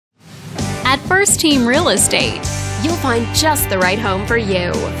At First Team Real Estate, you'll find just the right home for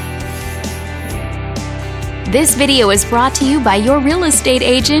you. This video is brought to you by your real estate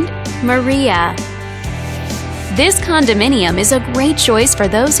agent, Maria. This condominium is a great choice for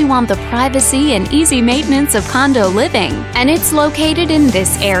those who want the privacy and easy maintenance of condo living, and it's located in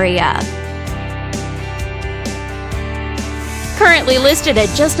this area. Currently listed at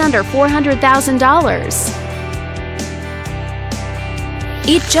just under $400,000.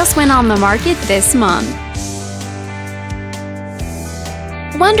 It just went on the market this month.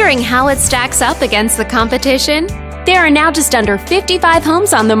 Wondering how it stacks up against the competition? There are now just under 55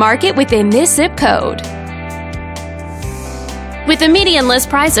 homes on the market within this zip code. With a median list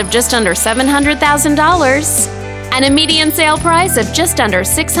price of just under $700,000 and a median sale price of just under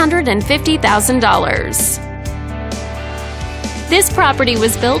 $650,000. This property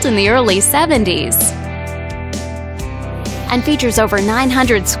was built in the early 70s and features over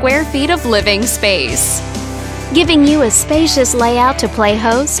 900 square feet of living space, giving you a spacious layout to play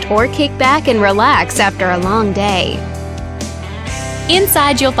host or kick back and relax after a long day.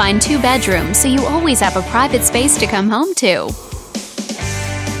 Inside, you'll find 2 bedrooms, so you always have a private space to come home to,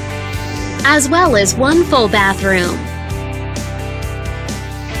 as well as 1 full bathroom.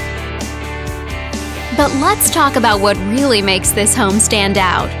 But let's talk about what really makes this home stand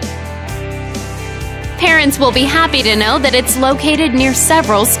out. Parents will be happy to know that it's located near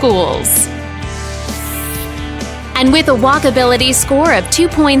several schools. And with a walkability score of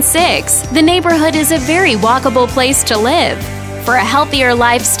 2.6, the neighborhood is a very walkable place to live for a healthier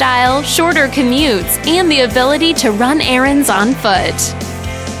lifestyle, shorter commutes, and the ability to run errands on foot.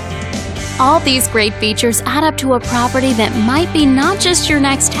 All these great features add up to a property that might be not just your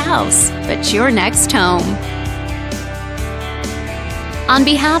next house, but your next home. On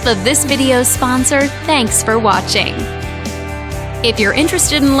behalf of this video's sponsor, thanks for watching. If you're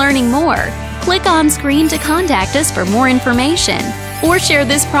interested in learning more, click on screen to contact us for more information or share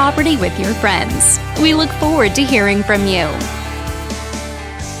this property with your friends. We look forward to hearing from you.